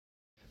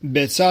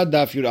Betzad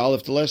Daf Yud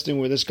Aleph, the last thing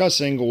we're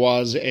discussing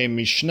was a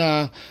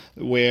Mishnah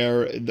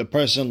where the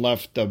person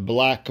left the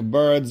black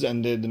birds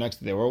and the next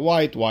day they were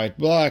white,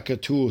 black,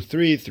 2,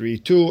 3, 3,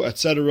 2,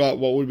 etc.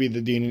 What would be the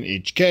deen in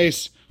each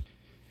case?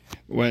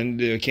 When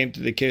it came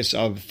to the case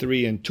of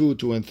 3 and 2,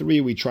 2 and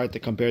 3, we tried to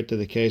compare it to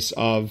the case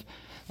of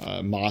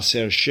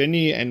Maaser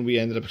Sheni, and we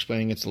ended up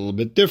explaining it's a little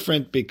bit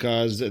different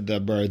because the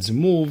birds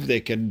move, they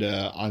could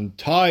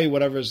untie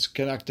whatever's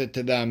connected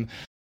to them.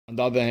 On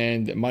the other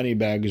hand, money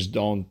bags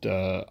don't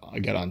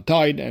get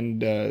untied,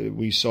 and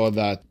we saw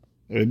that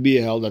Rabbi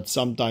held that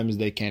sometimes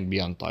they can't be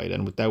untied.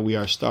 And with that, we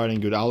are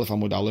starting Yud Aleph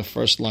Amud Aleph,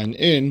 first line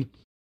in,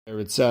 where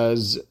it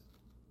says,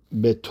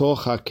 Betoch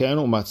haken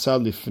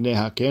umatzah lifnei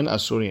haken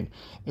asurin.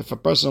 If a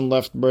person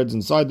left birds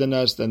inside the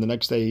nest, and the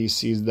next day he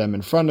sees them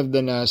in front of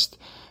the nest,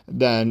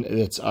 then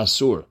it's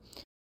asur.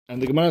 And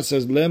the Gemara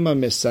says, Lema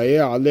mesayeh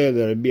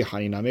aleh Rabbi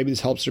Hanina. Maybe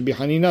this helps Rabbi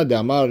Hanina.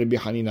 De'amar Rabbi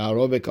Hanina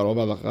arov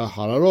karova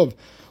hararov.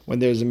 When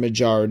there's a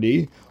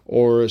majority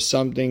or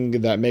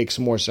something that makes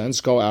more sense,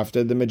 go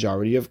after the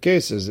majority of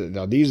cases.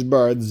 Now, these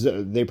birds,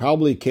 they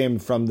probably came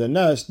from the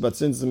nest, but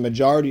since the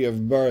majority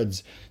of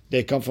birds,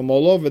 they come from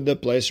all over the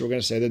place, we're going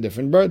to say the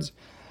different birds.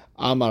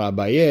 Amar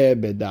Abaye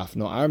bedaf.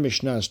 No, our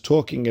Mishnah is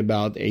talking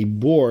about a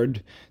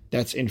board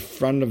that's in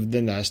front of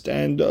the nest,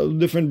 and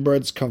different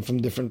birds come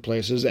from different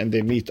places, and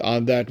they meet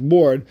on that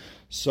board.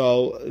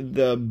 So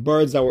the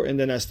birds that were in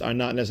the nest are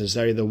not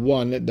necessarily the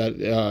one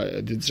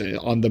that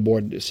on the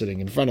board sitting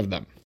in front of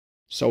them.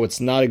 So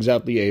it's not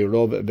exactly a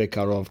rov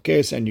bekarov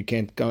case, and you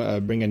can't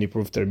bring any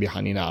proof to Rabbi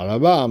Hanina.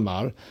 Rabba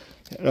Amar.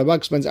 Rabba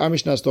explains, our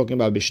Mishnah is talking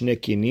about bishne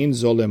kinin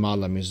zo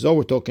lemala mizo.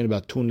 We're talking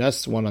about two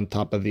nests, one on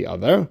top of the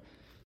other.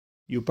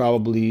 You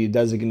probably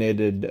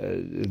designated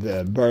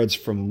the birds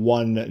from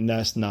one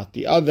nest, not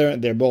the other.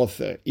 They're both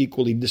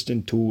equally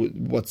distant to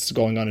what's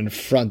going on in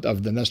front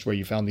of the nest where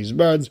you found these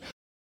birds.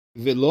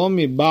 Not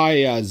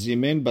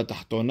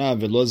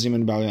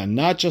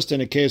just in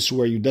a case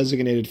where you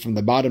designated from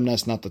the bottom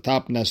nest, not the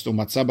top nest, and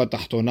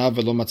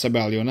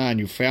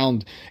you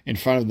found in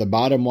front of the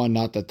bottom one,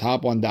 not the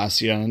top one,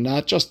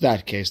 not just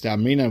that case. We're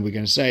going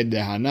to say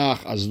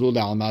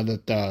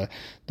that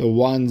the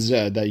ones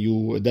that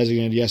you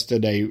designated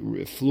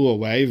yesterday flew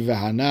away,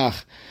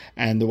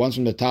 and the ones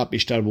from the top,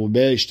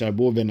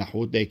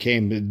 they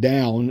came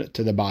down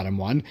to the bottom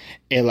one.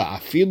 Even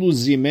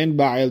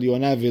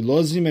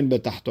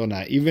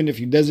if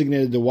you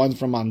designated the ones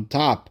from on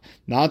top,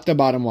 not the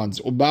bottom ones,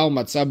 and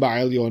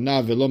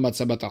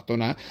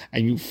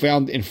you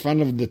found in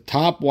front of the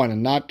top one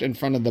and not in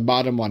front of the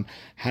bottom one,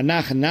 we're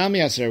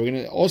going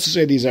to also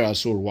say these are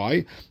asur.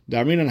 Why?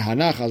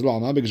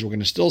 Because we're going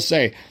to still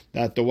say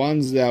that the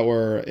ones that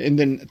were in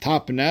the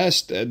top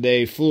nest,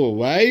 they flew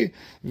away,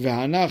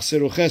 and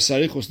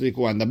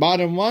the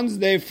bottom ones,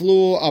 they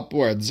flew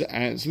upwards.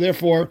 And so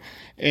therefore,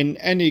 in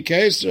any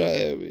case,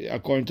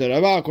 according to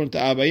Rabba, according to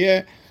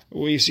Abaye,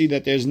 we see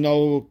that there's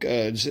no,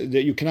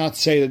 that you cannot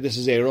say that this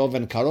is a rov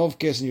and karov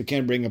case, and you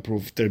can't bring a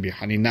proof to Rabbi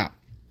Hanina.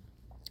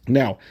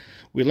 Now,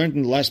 we learned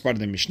in the last part of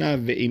the Mishnah,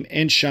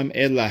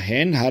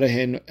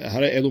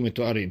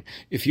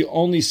 if you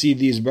only see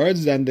these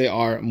birds, then they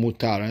are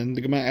mutar. And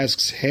the Gemara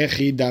asks,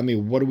 Hechi dami,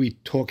 what are we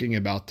talking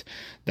about?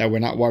 That we're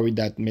not worried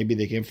that maybe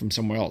they came from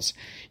somewhere else.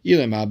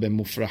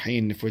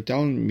 If we're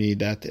telling me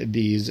that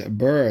these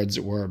birds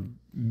were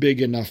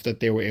big enough that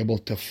they were able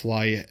to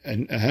fly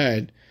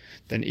ahead,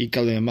 then you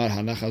could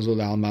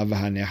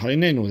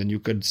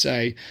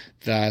say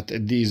that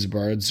these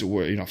birds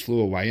were, flew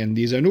away, and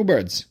these are new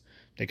birds.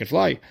 They could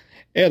fly.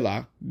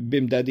 Ela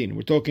bimdadin.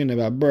 We're talking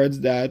about birds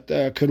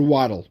that could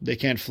waddle. They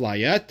can't fly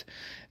yet.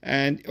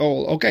 And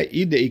okay.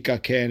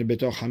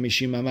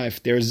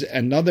 If there's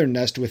another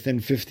nest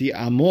within 50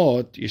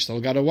 amot, you still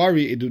got to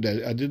worry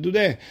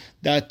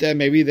that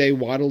maybe they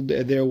waddled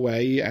their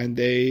way and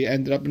they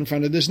ended up in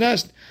front of this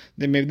nest.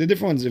 Then maybe the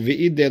different ones. And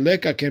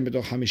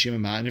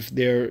if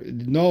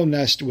there's no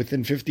nest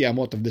within 50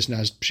 amot of this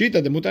nest,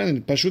 pshita the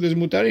mutarin, pashut is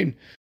mutarin.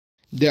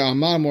 The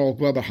Amar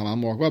Morokwa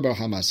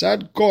Barhama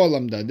said,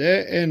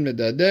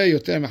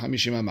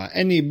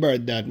 any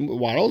bird that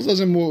waddles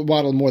doesn't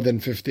waddle more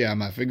than 50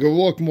 amma. If it could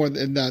walk more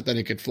than that, then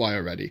it could fly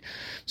already.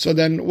 So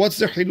then, what's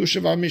the chidush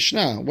of our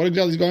Mishnah? What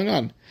exactly is going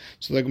on?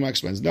 So the Gemara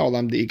explains,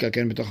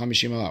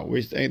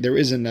 there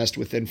is a nest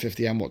within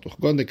 50 amot.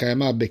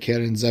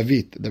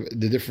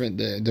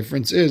 The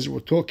difference is, we're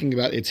talking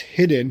about it's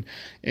hidden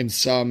in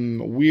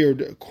some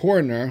weird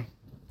corner.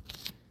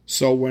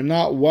 So we're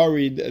not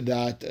worried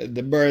that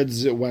the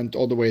birds went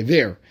all the way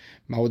there.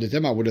 I would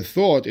have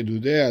thought,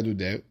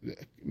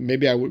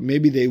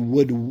 maybe they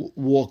would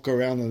walk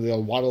around and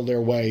they'll waddle their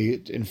way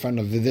in front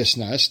of this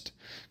nest.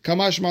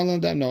 Kamash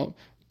malan that no.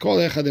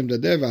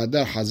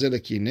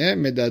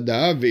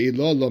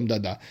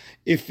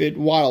 If it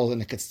waddles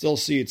and it can still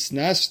see its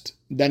nest,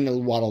 then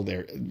it'll waddle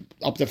there,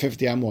 up to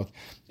 50 amot.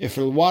 If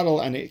it'll waddle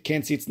and it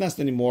can't see its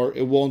nest anymore,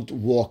 it won't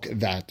walk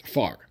that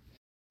far.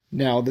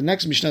 Now, the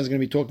next Mishnah is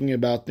going to be talking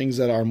about things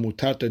that are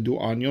mutar to do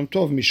on Yom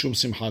Tov, mishum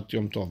simchat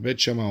Yom Tov.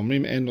 Bet Shammai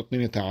omrim en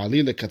notnin et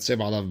ha'ali lekatzev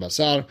alav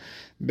basar.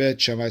 Bet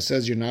Shammai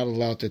says you're not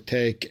allowed to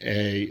take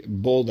a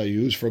bowl that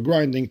you use for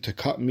grinding to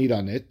cut meat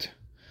on it.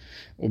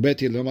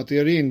 Bet Hillel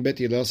matirin, Bet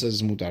Hillel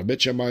says mutar.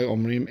 Bet Shammai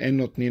omrim en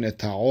notnin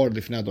et ha'or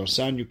lifnei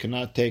dorsan. You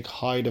cannot take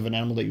hide of an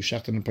animal that you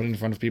shechted and put it in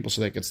front of people so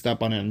they could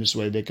step on it, and this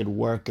way they could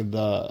work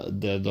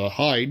the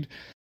hide.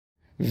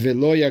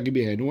 Velo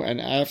yagbihenu, and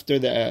after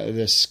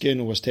the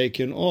skin was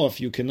taken off,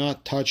 you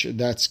cannot touch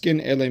that skin.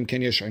 Elam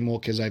ken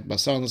yeshimo kezait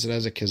basar, unless it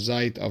has a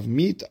kezait of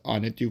meat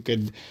on it. You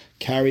could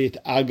carry it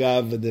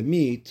agav the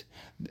meat.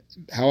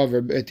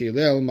 However, Bet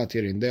Hillel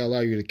matirin, they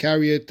allow you to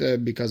carry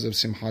it because of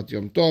simchat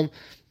Yom Tov.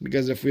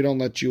 Because if we don't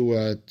let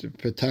you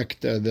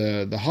protect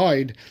the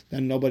hide,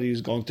 then nobody is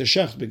going to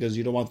shech, because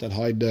you don't want that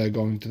hide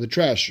going to the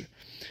trash.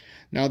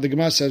 Now the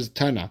Gemara says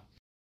Tana.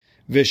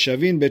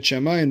 Veshavin Bet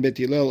Shammai and Bet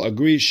Hillel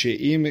agree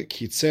she'im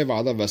kitzev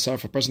alav basar,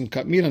 if a person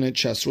cut meat on it,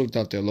 shasur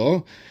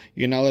l'taltelo,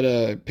 you're not allowed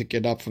to pick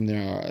it up from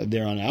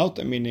there on out.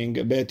 Meaning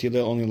Bet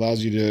Hillel only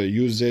allows you to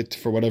use it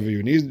for whatever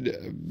you need,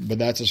 but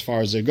that's as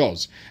far as it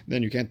goes.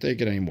 Then you can't take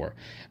it anymore.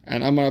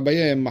 And Amar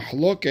Abaye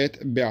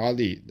mahloket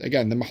be'ali.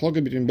 Again, the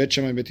mahloket between Bet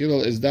Shammai and Bet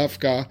Hillel is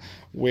dafka,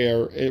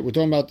 where we're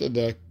talking about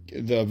the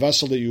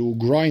vessel that you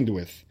grind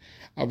with.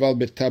 Aval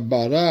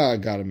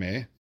betabara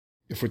garmeh.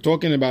 If we're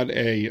talking about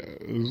a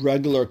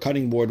regular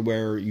cutting board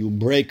where you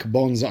break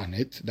bones on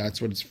it,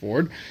 that's what it's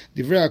for.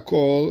 Divrei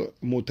hakol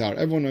mutar.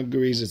 Everyone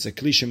agrees it's a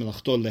kli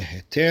shemelachto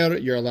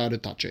leheter. You're allowed to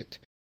touch it.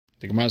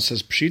 The Gemara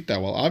says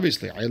pshita. Well,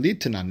 obviously,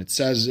 aylit tanan. It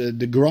says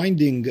the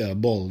grinding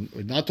bowl.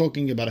 We're not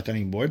talking about a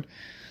cutting board.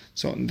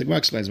 So the Gemara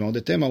explains,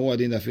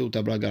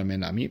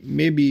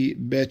 maybe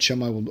Bet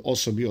Shammai will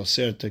also be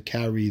osir to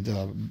carry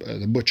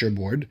the butcher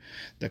board,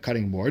 the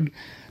cutting board,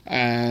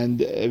 and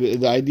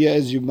the idea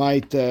is you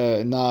might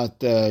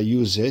not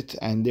use it,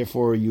 and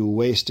therefore you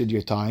wasted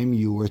your time,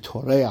 you were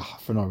toreach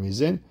for no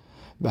reason.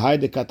 So why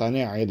did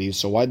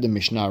the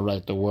Mishnah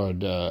write the word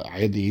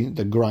aidi,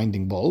 the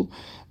grinding bowl?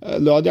 To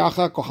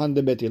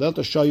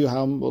show you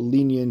how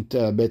lenient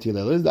Bet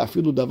Hillel is. That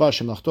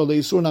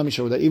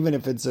even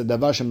if it's a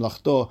davar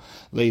shemlachto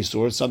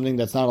leisur, something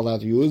that's not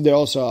allowed to use, they're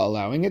also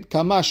allowing it.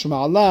 Kamash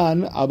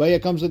ma'alan,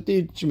 Abaye comes to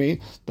teach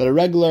me that a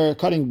regular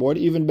cutting board,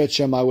 even Bet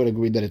Shammai would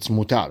agree that it's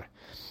mutar.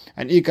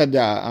 And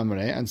ikada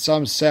amre, and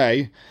some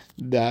say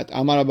that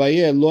Amar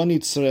Abaye lo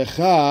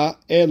nitzrecha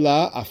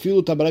ela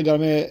afilu tabara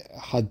garmeh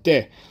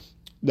hadeh,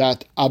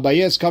 that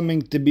Abaye is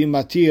coming to be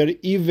matir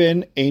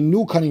even a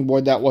new cutting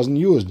board that wasn't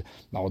used.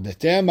 Now the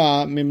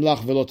tema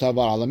mimlach velo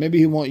tavar, maybe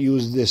he won't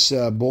use this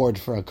board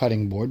for a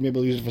cutting board, maybe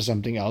he'll use it for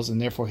something else,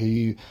 and therefore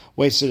he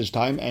wasted his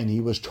time and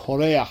he was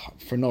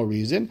toreach for no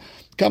reason.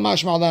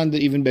 Kamash ma'alan,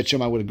 that even Bet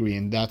Shammai would agree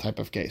in that type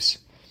of case.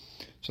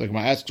 So the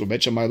Gemara asks,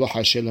 Bet Shammai lo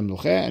hashel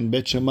lemluche, and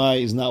Bet Shammai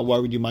is not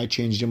worried you might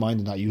change your mind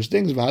and not use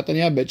things.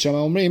 V'hatanya Bet Shammai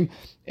omrim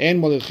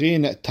en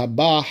molichin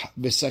tabah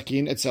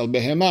v'sakin etzel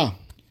behema.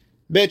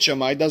 Bet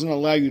Shammai doesn't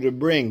allow you to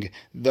bring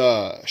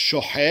the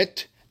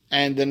shohet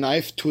and the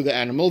knife to the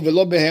animal.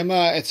 V'lo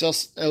behema etzel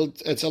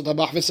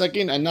tabah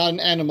v'sakin, and not an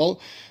animal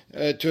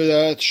to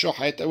the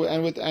shohet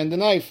and the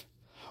knife.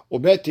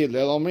 Ubet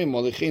Hillel omrim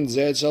molichin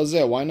zeh etzel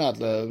zeh. Why not?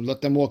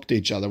 Let them walk to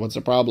each other. What's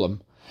the problem?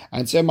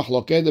 And say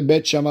machloket,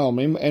 Bet Shammai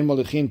omrim en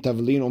molichin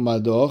tavlin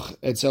umadoch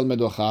etzel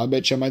medocha.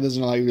 Bet Shammai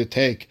doesn't allow you to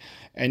take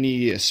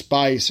any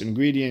spice,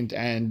 ingredient,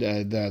 and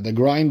the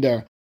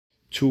grinder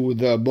to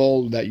the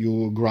bowl that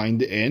you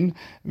grind in.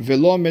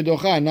 Velo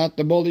medocha, not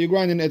the bowl that you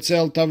grind in,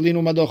 etzel tavlin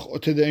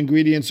umadoch, to the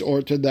ingredients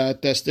or to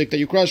that stick that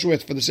you crush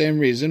with, for the same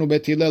reason.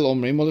 Bet Hillel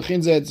omrim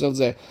molichin zeh etzel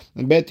zeh.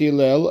 And Bet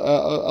Hillel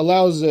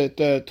allows it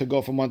to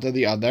go from one to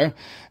the other.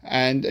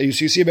 And you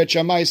see, Bet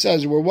Shammai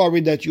says, we're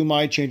worried that you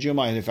might change your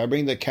mind. If I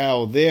bring the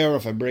cow there,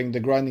 if I bring the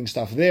grinding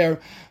stuff there,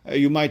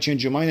 you might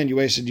change your mind and you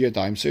wasted your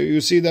time. So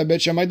you see that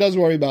Bet Shammai does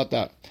worry about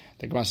that.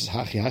 The Gemara says,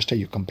 Hachi hashta,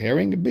 you're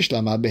comparing?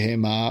 Bishlama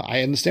behema.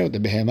 I understand what the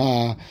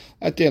behema.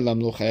 Atel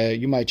lamluche.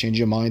 You might change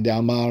your mind.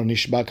 Amar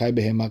nishbak hai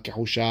behema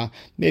kehusha.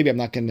 Maybe I'm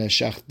not going to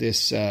shech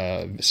this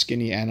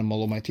skinny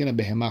animal. Umaytina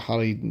behema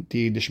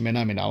hariti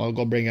dishmena min. I'll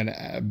go bring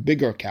a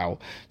bigger cow,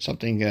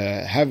 something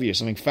heavier,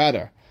 something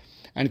fatter.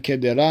 And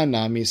kedera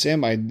nami,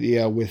 same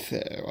idea with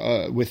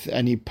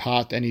any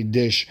pot, any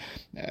dish.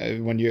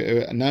 When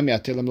you nami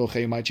atelam loche,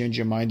 you might change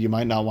your mind. You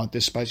might not want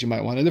this spice. You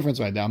might want a different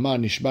spice. Amar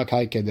nishbak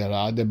hai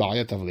kedera de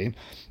ba'ya tavlin.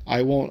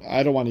 I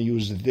don't want to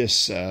use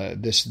this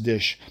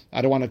dish.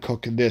 I don't want to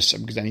cook this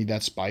because I need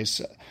that spice.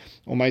 I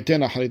want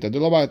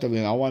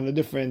a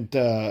different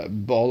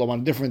bowl. I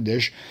want a different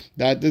dish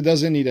that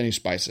doesn't need any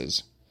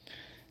spices.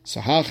 So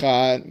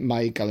hacha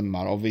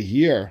ma'ikalimar over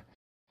here.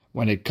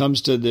 When it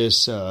comes to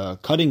this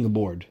cutting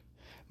board,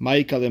 what are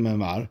you going to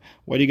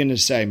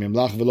say?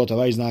 Mimlach v'lo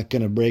tavah is not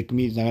going to break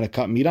meat, he's not going to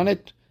cut meat on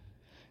it?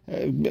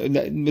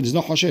 There's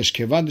no choshesh.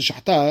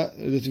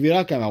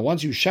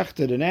 Once you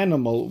shechted an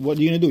animal, what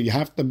are you going to do? You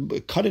have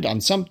to cut it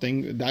on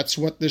something. That's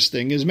what this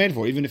thing is made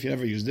for. Even if you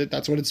never used it,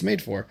 that's what it's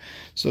made for.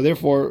 So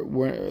therefore,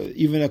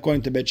 even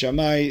according to Bet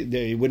Shammai,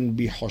 they wouldn't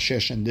be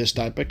choshesh in this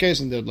type of case,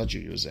 and they'd let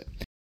you use it.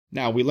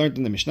 Now, we learned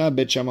in the Mishnah,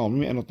 Bet Shammai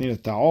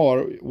omrim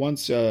ta'or,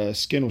 once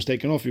skin was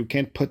taken off, you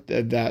can't put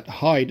that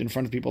hide in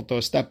front of people to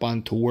step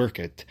on to work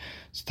it.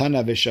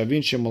 Tana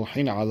v'shavin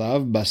shemolchin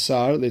alav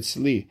basar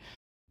litzli.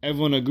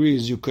 Everyone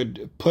agrees you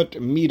could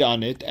put meat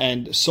on it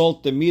and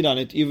salt the meat on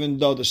it, even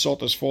though the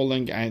salt is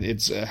falling and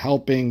it's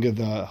helping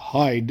the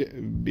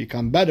hide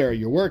become better.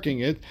 You're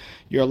working it,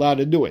 you're allowed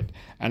to do it.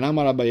 And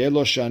Amar Abaye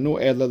lo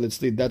shanu ela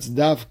litzli. That's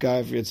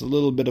dafka if it's a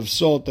little bit of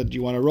salt that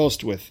you want to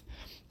roast with.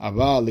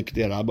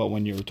 But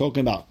when you're talking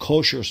about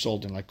kosher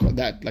salting, like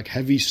that, like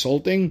heavy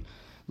salting,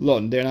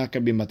 they're not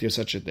going to be matir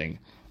such a thing.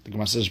 The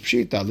Gemara says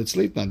pshita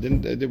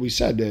litzlitna. We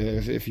said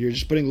if you're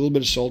just putting a little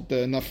bit of salt,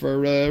 enough for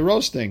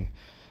roasting.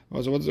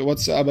 What's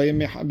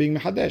Abaye being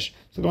mehadesh?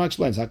 So the Gemara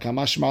explains.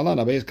 Hakamash malan.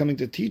 Abaye is coming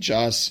to teach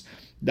us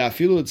that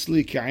filu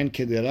litzli ka'in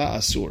kedera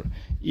asur.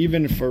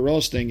 Even for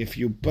roasting, if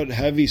you put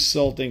heavy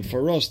salting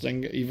for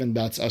roasting, even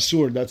that's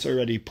asur. That's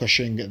already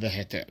pushing the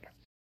heter.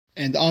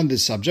 And on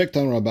this subject,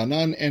 on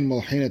Rabbanan and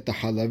Molchinet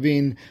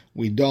Halavin,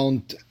 we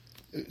don't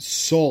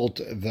salt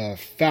the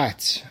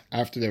fats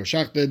after they were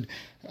shachted,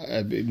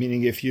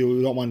 meaning if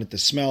you don't want it to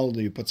smell,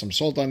 you put some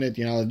salt on it.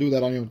 You're not allowed to do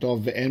that on Yom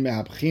Tov. Ve'en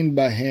mehabchin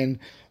bahen,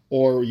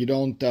 or you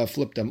don't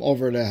flip them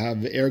over to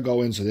have air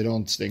go in so they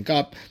don't stink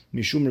up.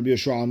 Mishum Rabbi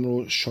Yeshua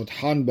Amru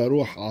Shothan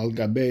Baruch Al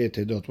Gabei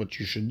Tedot. What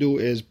you should do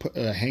is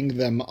hang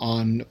them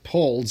on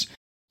poles.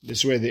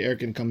 This way the air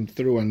can come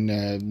through and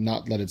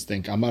not let it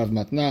stink. Amar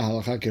Matna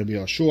halacha Rabbi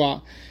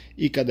Yeshua.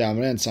 Ika de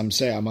Amren. Some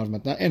say Amar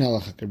Matna in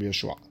halacha Rabbi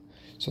Yeshua.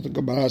 So the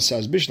Gemara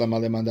says Bishlam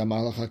Aleman de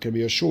halacha Rabbi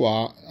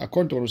Yeshua.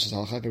 According to what says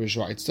halacha Rabbi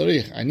Yeshua, it's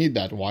tarich. I need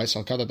that. Why?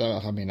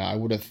 I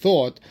would have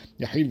thought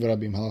Yahid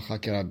v'Rabim halacha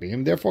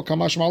Rabim. Therefore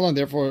Kamash Malan.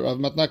 Therefore Rav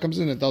Matna comes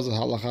in and tells us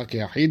halacha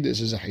Yahid.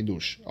 This is a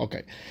hidush.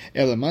 Okay.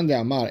 Aleman de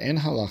Amar in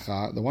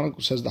halacha. The one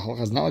who says the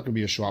halacha is not like Rabbi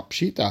Yeshua.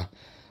 Pshita.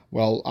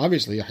 Well,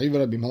 obviously, we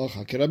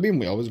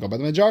always go by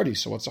the majority.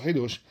 So what's the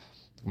chidush?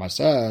 The Gemara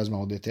says,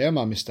 maybe Rabbi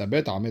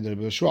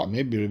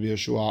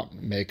Yeshua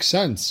makes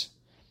sense.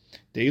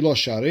 If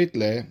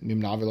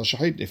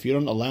you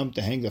don't allow him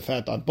to hang the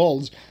fat on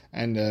poles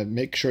and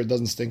make sure it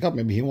doesn't stink up,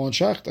 maybe he won't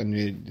shacht and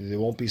there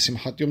won't be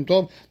simchat yom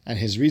tov. And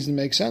his reason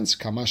makes sense.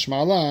 Kamash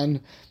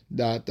malan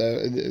that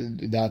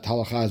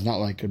halacha is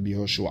not like Rabbi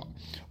Yeshua.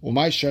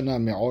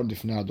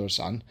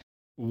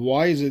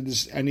 Why is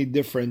it any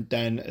different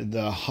than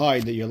the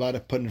hide that you're allowed to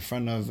put in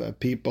front of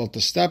people to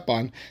step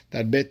on,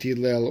 that Bet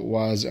Hillel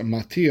was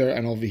matir,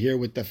 and over here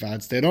with the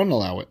fats, they don't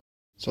allow it?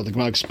 So the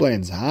Gemara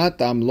explains,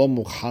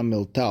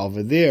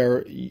 over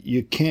there,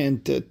 you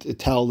can't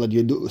tell that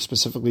you're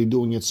specifically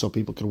doing it so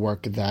people can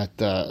work that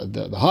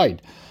the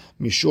hide.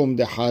 It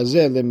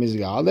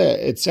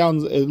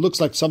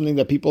looks like something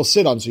that people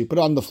sit on. So you put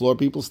it on the floor,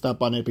 people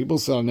step on it, people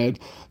sit on it.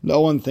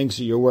 No one thinks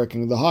that you're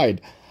working the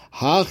hide.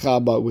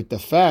 But with the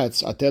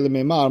fats, people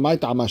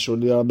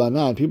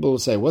will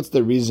say, what's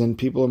the reason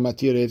people are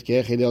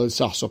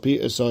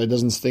matirit so it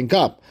doesn't stink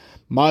up?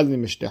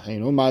 Then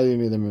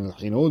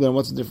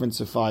what's the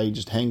difference if I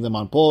just hang them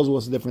on poles?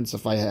 What's the difference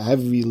if I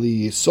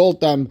heavily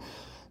salt them?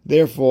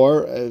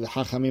 Therefore,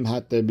 Hachamim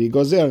had to be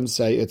gozer and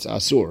say it's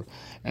asur.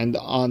 And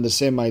on the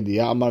same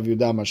idea, Amar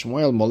Yehuda Amar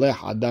Shmuel,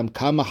 Molech Adam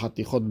Kama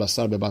Hatichot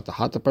Basar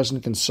Bebatahat. A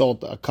person can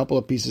salt a couple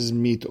of pieces of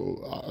meat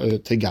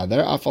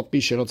together,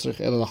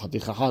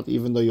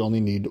 even though you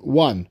only need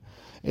one.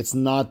 It's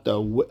not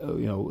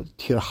tircha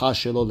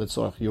shelo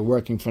letzorach. You're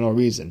working for no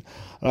reason.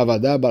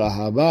 Ravada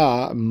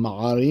barahava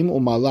ma'arim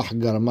umalach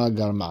garma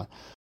garma.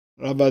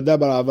 Ravada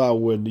barahava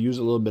would use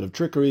a little bit of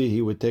trickery.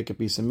 He would take a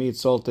piece of meat,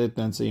 salt it,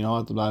 and say,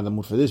 I'm in the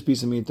mood for this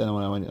piece of meat, and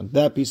when I want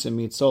that piece of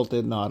meat, salt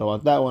it. No, I don't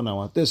want that one, I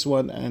want this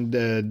one, and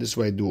this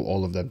way do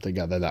all of them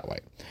together that way.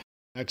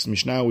 Next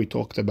Mishnah, we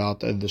talked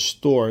about the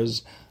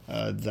stores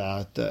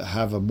that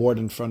have a board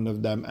in front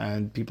of them,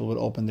 and people would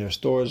open their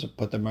stores,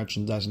 put the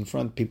merchandise in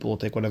front. People will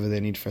take whatever they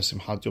need for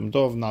Simchat Yom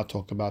Tov, not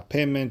talk about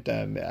payment.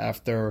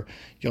 After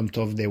Yom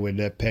Tov, they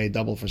would pay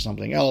double for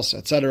something else,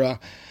 etc.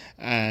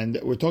 And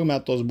we're talking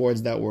about those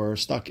boards that were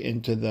stuck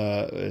into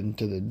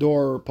the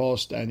door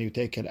post, and you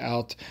take it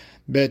out.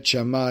 Bet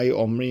Shammai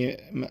Omri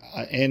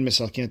and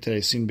Misalkin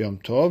Teresin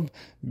B'Yom Tov.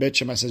 Bet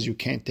Shammai says you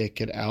can't take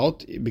it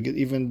out, because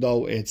even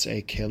though it's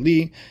a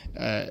keli,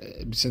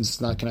 since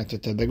it's not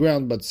connected to the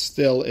ground, but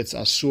still it's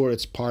asur.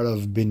 It's part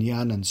of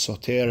binyan and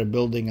soter,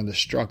 building and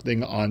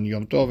destructing on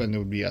Yom Tov, and it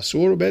would be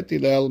asur. Bet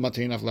Hillel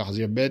Matrin Af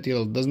Lahazir. Bet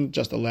Hillel doesn't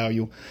just allow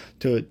you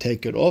to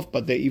take it off,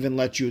 but they even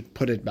let you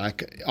put it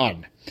back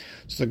on.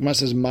 So the Gemara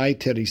says, "My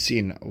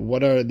terisin."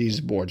 What are these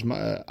boards?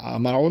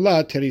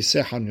 Amarula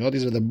teriseh hanuyot.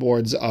 These are the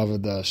boards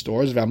of the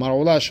stores.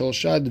 Amarula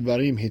sholsha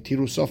dvarim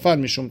hitiru sofan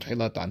mishum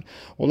tchilatan.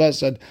 Ula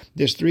said,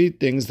 "There's three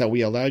things that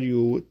we allow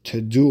you to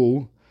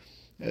do,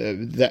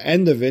 the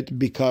end of it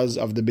because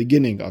of the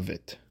beginning of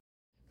it."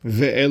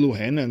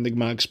 Ve'eluhen, and the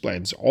Gemara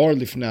explains, or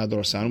lifnei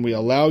adorsan, we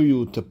allow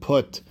you to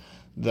put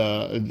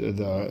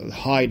the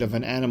hide of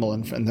an animal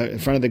in front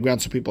of the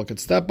ground so people could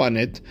step on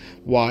it.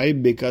 Why?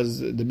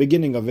 Because the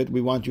beginning of it, we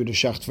want you to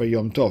shacht for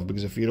Yom Tov,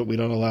 because if we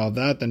don't allow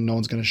that, then no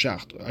one's going to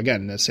shacht.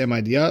 Again, the same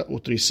idea,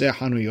 utriseh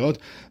hanuyot,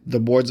 the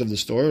boards of the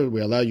store,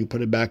 we allow you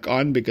put it back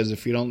on, because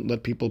if you don't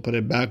let people put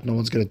it back, no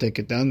one's going to take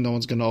it down, no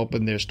one's going to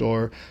open their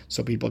store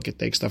so people can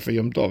take stuff for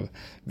Yom Tov.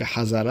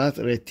 V'hazarat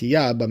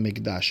retiyah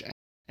b'mikdash,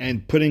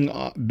 and putting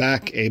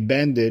back a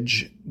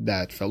bandage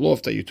that fell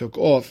off, that you took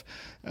off,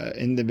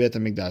 in the Beit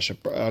HaMikdash.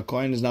 A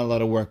Kohen is not allowed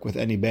to work with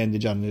any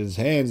bandage on his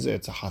hands.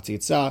 It's a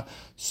Hatzitza.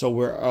 So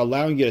we're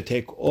allowing you to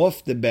take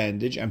off the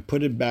bandage and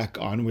put it back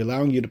on. We're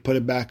allowing you to put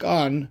it back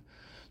on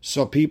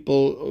so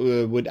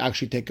people would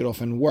actually take it off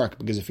and work.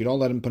 Because if you don't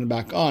let him put it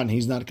back on,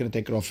 he's not going to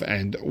take it off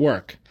and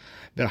work.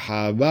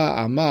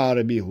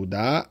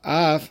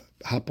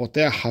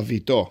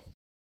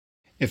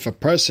 If a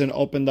person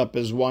opened up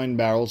his wine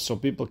barrel so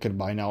people could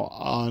buy, now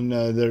on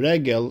the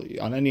regel,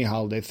 on any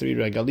holiday, 3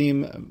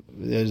 regalim,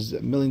 there's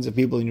millions of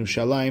people in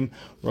Yerushalayim,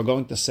 we're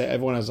going to say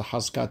everyone has a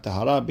haskat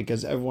tahara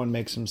because everyone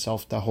makes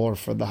himself tahor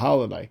for the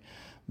holiday.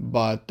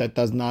 But that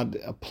does not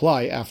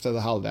apply after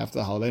the holiday. After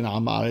the holiday,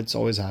 Na'am Haaretz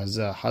always has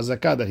a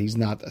hazakah that he's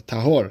not a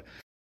tahor.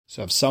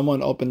 So if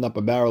someone opened up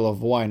a barrel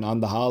of wine on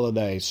the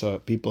holiday so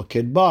people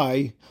could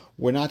buy,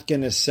 we're not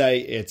going to say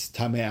it's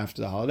tameh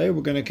after the holiday.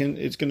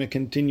 It's going to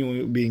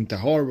continue being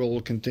tahor.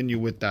 We'll continue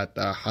with that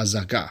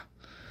hazakah.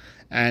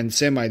 And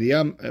same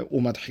idea,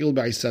 umatchil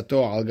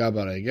b'isato al gab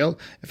regel.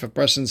 If a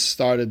person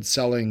started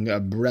selling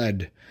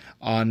bread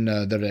on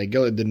the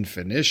regel, it didn't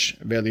finish.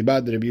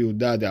 Ve'libad Rabbi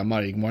Yehuda de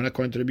Amar Yigmor.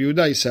 According to Rabbi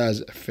Yehuda, he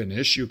says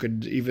finish. You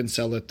could even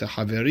sell it to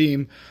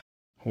haverim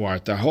who are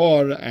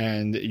tahor,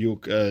 and you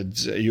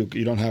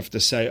don't have to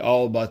say,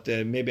 oh, but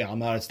maybe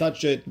Amar has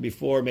touched it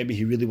before, maybe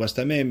he really was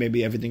tameh,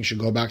 maybe everything should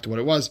go back to what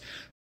it was.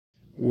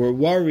 We're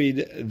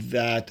worried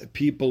that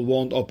people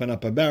won't open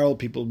up a barrel,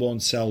 people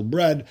won't sell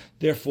bread,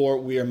 therefore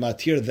we are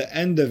matir the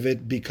end of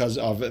it because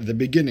of the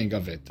beginning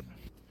of it.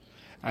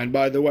 And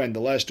by the way, in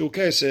the last 2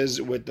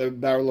 cases, with the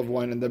barrel of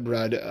wine and the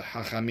bread,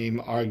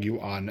 Hachamim argue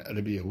on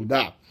Rabbi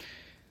Yehuda.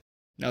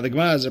 Now the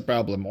Gemara has a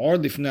problem. Or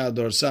lifna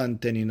dorsan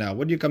tenina.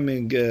 What are you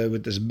coming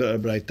with this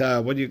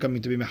braita? What are you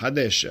coming to be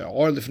mehadesh?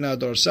 Or lifna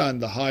dorsan,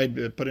 the hide,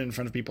 put it in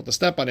front of people to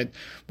step on it.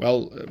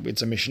 Well,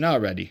 it's a Mishnah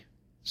already.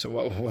 So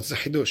what's the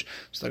chidush?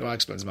 So the Gemara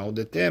explains.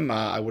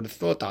 I would have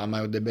thought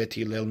Bet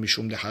Hillel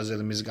mishum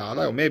dehazel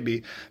mizgala, or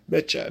maybe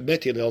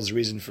Bet Hillel's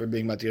reason for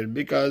being matir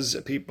because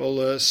people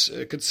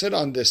could sit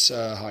on this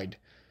hide.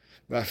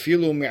 And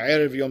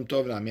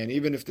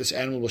even if this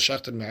animal was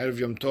shachted me'erev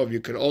Yom Tov,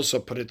 you could also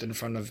put it in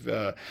front of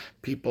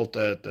people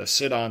to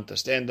sit on, to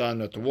stand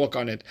on, or to walk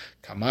on it.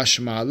 Kamash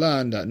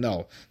ma'alan,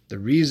 no. The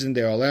reason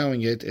they're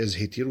allowing it is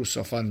hitiru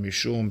sofan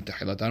mishum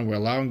tehilatan. We're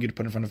allowing you to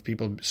put in front of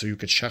people so you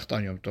could shacht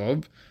on Yom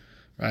Tov,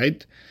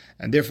 right?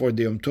 And therefore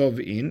the Yom Tov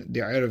the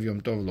erev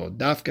Yom Tov lo.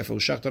 Dafka, if it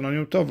was shachted on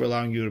Yom Tov, we're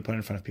allowing you to put it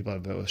in front of people.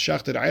 If it was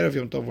shachted erev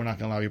Yom Tov, we're not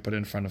going to allow you to put it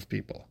in front of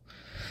people.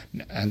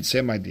 And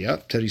same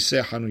idea.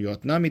 Teriseh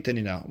hanuyot nami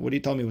tenina. What do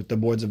you tell me with the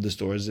boards of the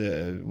stores?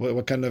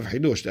 What kind of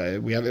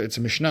hidush? We have it's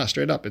a Mishnah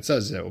straight up. It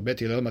says Bet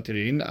Hillel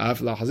matirin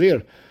af la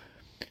hazir.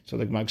 So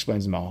the Gemara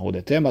explains I would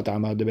have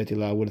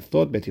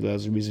thought Bet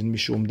Hillel's reason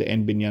mishum the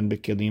en binyan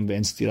bekelim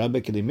ve'en stira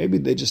bekelim. Maybe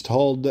they just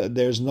hold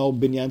there's no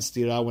binyan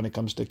stira when it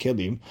comes to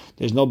kelim.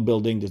 There's no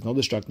building. There's no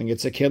destructing.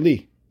 It's a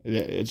keli.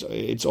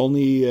 It's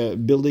only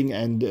building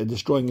and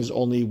destroying is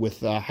only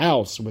with a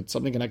house, with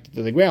something connected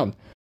to the ground.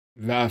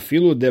 And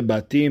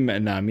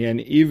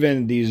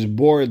even these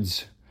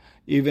boards,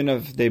 even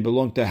if they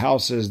belong to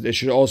houses, they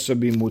should also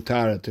be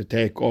mutar to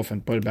take off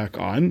and put it back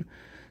on.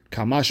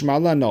 Kamash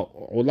ma'ala, no.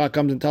 Allah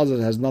comes and tells us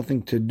it has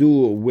nothing to do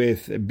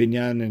with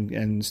binyan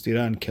and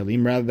stira and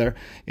kelim. Rather,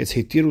 it's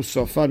hitiru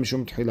sofar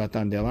mishum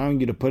tehilatan. They're allowing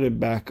you to put it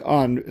back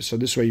on, so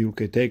this way you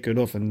could take it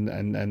off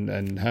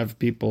and have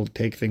people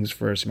take things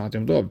for Simchat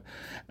Yom Tov.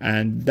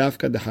 And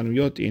dafka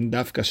dehanuyot in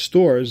dafka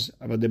stores,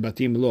 but the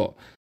batim lo.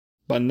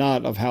 But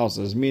not of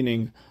houses,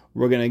 meaning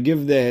we're going to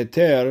give the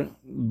heter,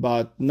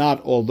 but not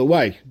all the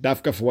way.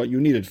 Dafka for what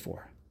you need it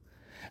for.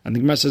 And the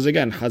Gemara says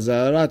again,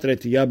 Hazarat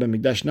retiyah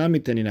b'mikdash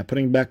nami tenina,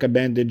 putting back a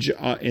bandage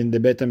in the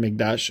Beit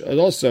HaMikdash.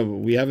 Also,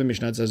 we have a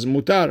Mishnah that says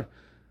mutar.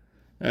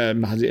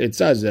 It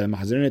says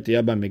Mahazirin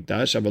retiyah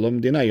b'mikdash,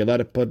 avalom dina. You're allowed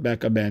to put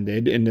back a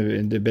bandage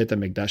in the Beit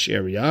HaMikdash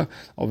area.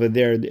 Over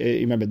there,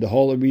 remember the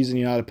whole reason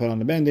you're not to put on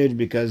the bandage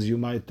because you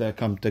might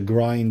come to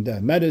grind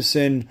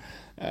medicine.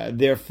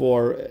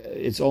 Therefore,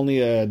 it's only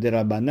a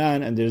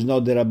derabanan, and there's no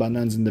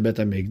derabanans in the Beit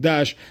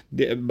HaMikdash.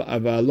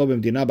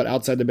 But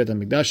outside the Beit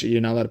HaMikdash,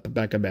 you're not allowed to put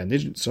back a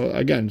bandage. So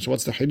again,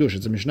 what's the chidush?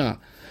 It's a Mishnah.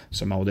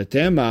 So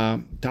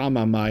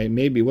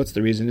maybe what's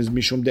the reason is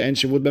mishum de'en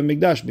shivud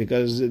b'mikdash,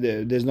 because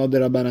there's no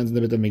derabanans in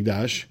the Beit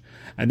HaMikdash.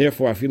 And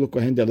therefore, afilu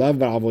kohen delav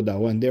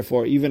v'avodahu, and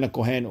therefore, even a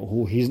kohen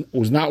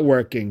who's not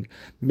working,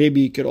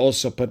 maybe he could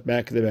also put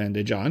back the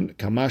bandage on.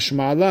 Kamash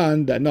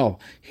ma'alan, that no,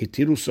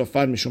 hitiru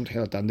sofar mishum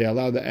tehilatan. They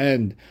allow the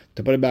end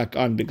to put it back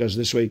on because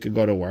this way he could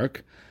go to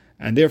work.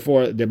 And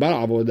therefore,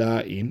 debar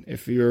avoda in,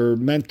 if you're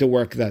meant to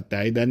work that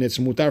day, then it's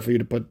mutar for you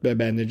to put the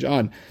bandage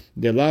on.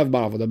 De lav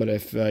bar avoda, but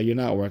if you're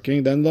not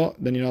working, then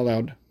you're not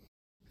allowed.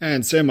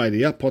 And same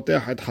idea,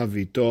 potech et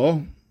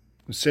chavito.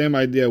 Same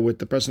idea with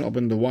the person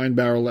opening the wine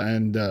barrel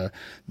and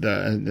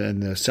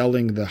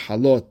selling the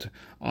halot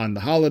on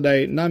the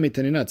holiday. Nami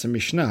tanina, it's a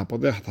mishnah.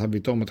 Potech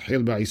chavito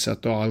mutchil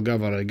ba'isato al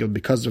gav haregel,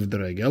 because of the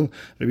regel.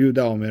 Rabbi Yehuda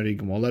omer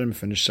yigmor, let him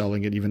finish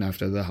selling it even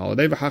after the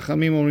holiday.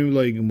 V'chachamim omrim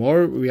lo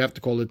yigmor, we have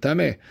to call it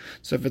tameh.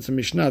 So if it's a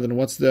mishnah, then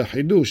what's the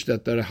chidush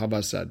that the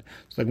Rehaba said?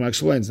 So like Mark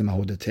explains, the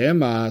mahud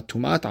tema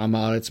tumat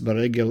amaretz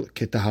baregel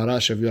ketahara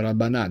shavir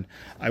abanan.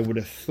 I would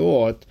have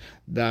thought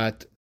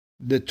that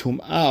the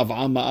tum'ah of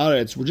Am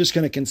Haaretz, we're just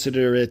going to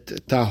consider it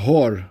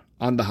tahor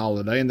on the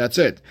holiday, and that's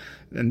it.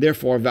 And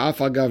therefore,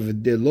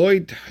 v'afagav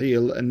deloit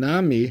hil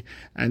nami,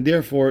 and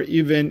therefore,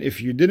 even if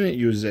you didn't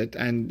use it,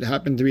 and it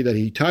happened to be that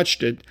he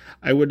touched it,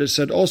 I would have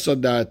said also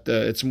that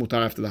it's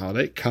mutar after the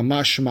holiday.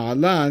 Kamash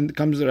ma'alan,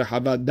 comes the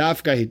Rehava,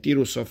 dafka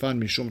hitiru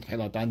sofan mishum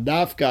tchilat. And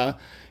dafka,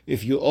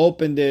 if you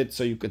opened it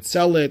so you could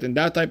sell it, in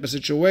that type of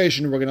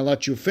situation, we're going to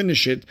let you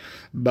finish it.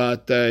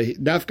 But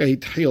dafka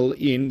hitchil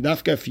in,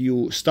 dafka if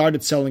you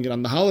started selling it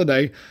on the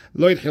holiday,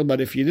 lo hitchil,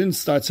 but if you didn't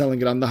start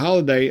selling it on the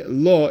holiday,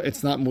 lo,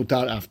 it's not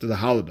mutar after the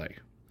holiday.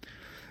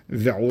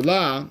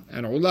 Ve'ula,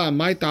 and ula,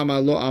 my tama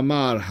lo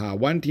amar ha.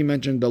 Why didn't he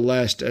mention the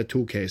last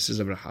two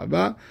cases of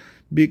Rehava?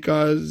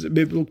 Because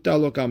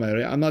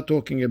I'm not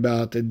talking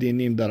about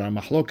dinim that are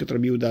mahloket.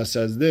 Rabbi Yehuda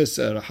says this,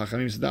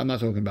 Chachamim said that. I'm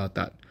not talking about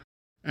that.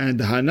 And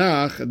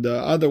Hanach, the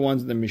other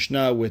ones, the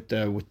Mishnah with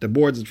the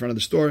boards in front of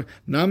the store,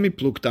 Nami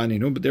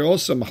pluktaninu, but they're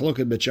also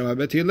mahloket Bet Shammai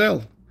Bet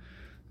Hillel.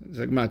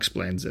 Zagma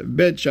explains it.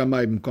 Bet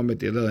Shammai b'mkom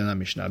Bet Hillel in the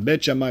Mishnah.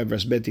 Bet Shammai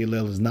versus Bet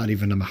Hillel is not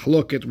even a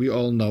mahloket. We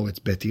all know it's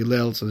Bet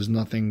Hillel, so there's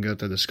nothing to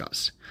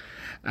discuss.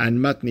 And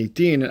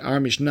Matnitin in our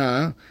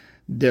Mishnah,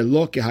 de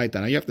lo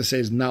kehaitana. You have to say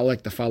it's not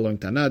like the following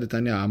Tana. The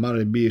Tanya Amar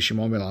Rabbi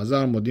Shimon ben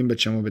Elazar Modim Bet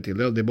Shammai Bet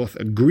Hillel. They both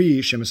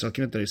agree.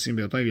 Shemesalkin terisim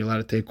beyotav. You're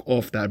allowed to take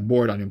off that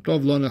board on Yom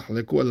Tov. Lo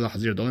nechaleku el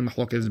lahazir. The only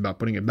mahloket is about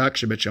putting it back.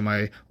 Shebet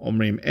Shammai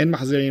omrim en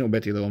mahzirin,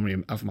 ubet Hillel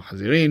omrim af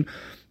mahzirin.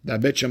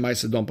 That Bet Shammai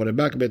said don't put it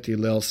back. Bet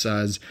Hillel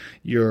says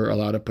you're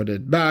allowed to put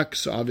it back.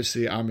 So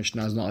obviously our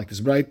Mishnah is not like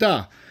this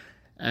Braita.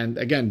 And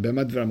again,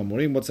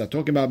 what's that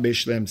talking about?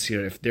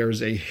 If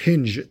there's a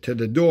hinge to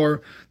the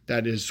door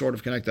that is sort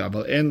of connected.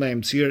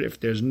 If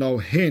there's no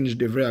hinge,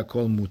 divrei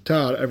kol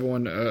mutar,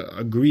 everyone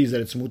agrees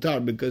that it's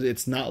mutar because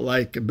it's not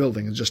like a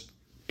building, it's just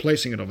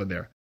placing it over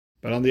there.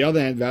 But on the other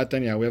hand, we have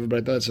a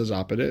Braita that says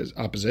opposite.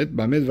 Where's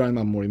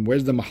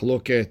the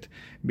mahloket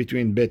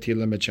between Bet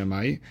Hillel and Bet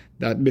Shammai?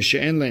 That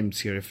b'she'en leim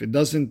tzir, if it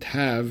doesn't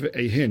have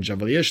a hinge,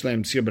 but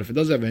if it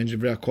does have a hinge,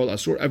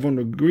 everyone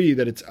would agree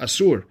that it's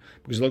asur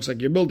because it looks like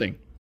you're building.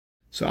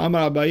 So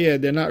Amar Abaye,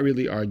 they're not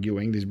really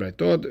arguing these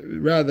braitot.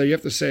 Rather, you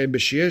have to say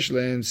b'sheyesh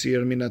lehem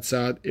tzir min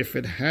hatzad. If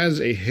it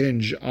has a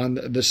hinge on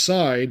the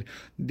side,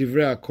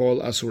 divrei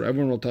kol asur.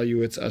 Everyone will tell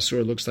you it's asur.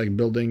 It looks like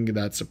building.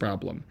 That's a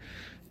problem.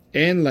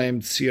 En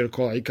laim tzir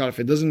kol ikar. If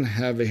it doesn't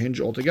have a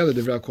hinge altogether,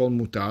 divrei kol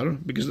mutar,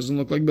 because it doesn't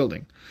look like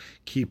building.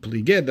 Ki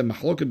pliged, the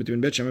mahloket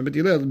between Bet Shammai and Bet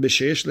Hillel,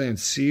 b'sheyesh lehem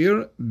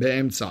tzir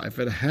be'emtza. If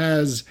it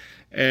has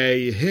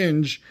a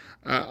hinge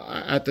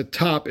at the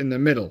top in the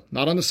middle,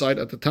 not on the side,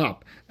 at the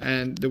top.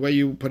 And the way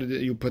you put it,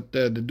 you put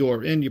the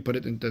door in, you put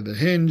it into the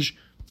hinge,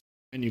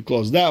 and you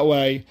close that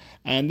way.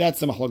 And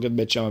that's the mahloket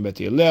Bet Shammai Bet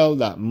Hillel.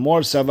 That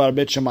more savar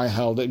Bet Shammai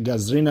held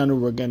gazrinanu,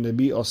 we're going to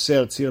be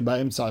oser tzir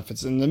ba'imtza. If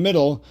it's in the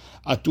middle,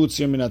 atut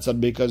tzir min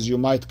hatzad, because you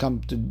might come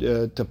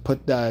to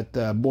put that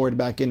board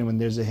back in when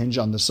there's a hinge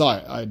on the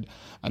side.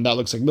 And that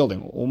looks like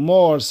building.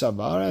 Umor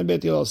savar, and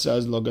Bet Hillel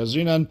says lo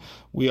gazrinan.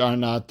 We are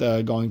not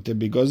going to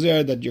be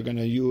gozer that you're going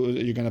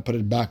to put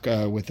it back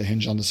with a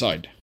hinge on the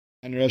side.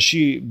 And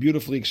Rashi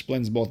beautifully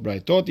explains both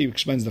braitot. He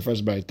explains the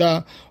first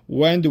braita.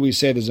 When do we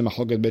say there's a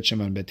mahloket Bet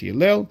Shammai and Bet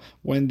Hillel?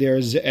 When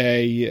there's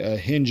a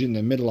hinge in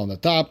the middle on the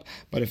top,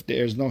 but if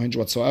there's no hinge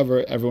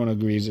whatsoever, everyone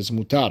agrees it's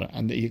mutar.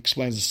 And he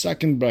explains the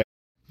second braita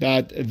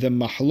that the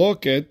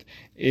mahloket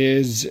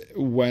is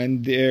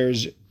when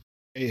there's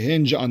a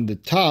hinge on the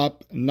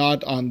top,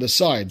 not on the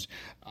sides.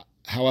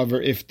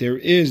 However, if there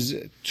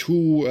is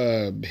two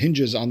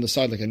hinges on the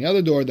side like any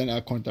other door, then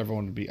according to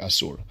everyone would be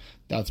asur.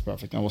 That's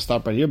perfect. Now we'll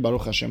stop right here.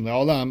 Baruch Hashem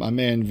le'olam.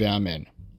 Amen ve'amen.